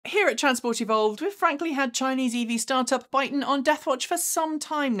Here at Transport Evolved, we've frankly had Chinese EV startup Byton on death watch for some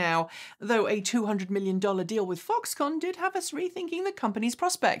time now, though a $200 million deal with Foxconn did have us rethinking the company's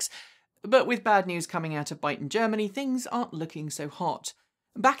prospects. But with bad news coming out of Byton Germany, things aren't looking so hot.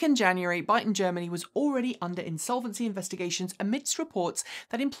 Back in January, Byton Germany was already under insolvency investigations amidst reports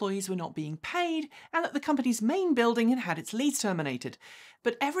that employees were not being paid and that the company's main building had had its lease terminated.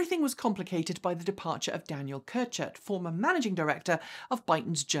 But everything was complicated by the departure of Daniel Kirchert, former managing director of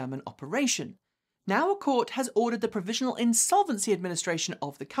Byton's German operation. Now a court has ordered the provisional insolvency administration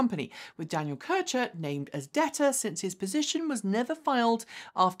of the company, with Daniel Kirchert named as debtor since his position was never filed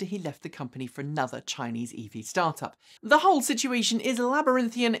after he left the company for another Chinese EV startup. The whole situation is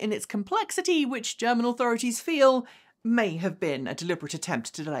labyrinthian in its complexity, which German authorities feel may have been a deliberate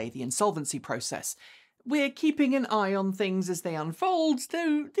attempt to delay the insolvency process. We're keeping an eye on things as they unfold,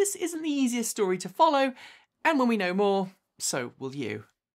 though this isn't the easiest story to follow, and when we know more, so will you.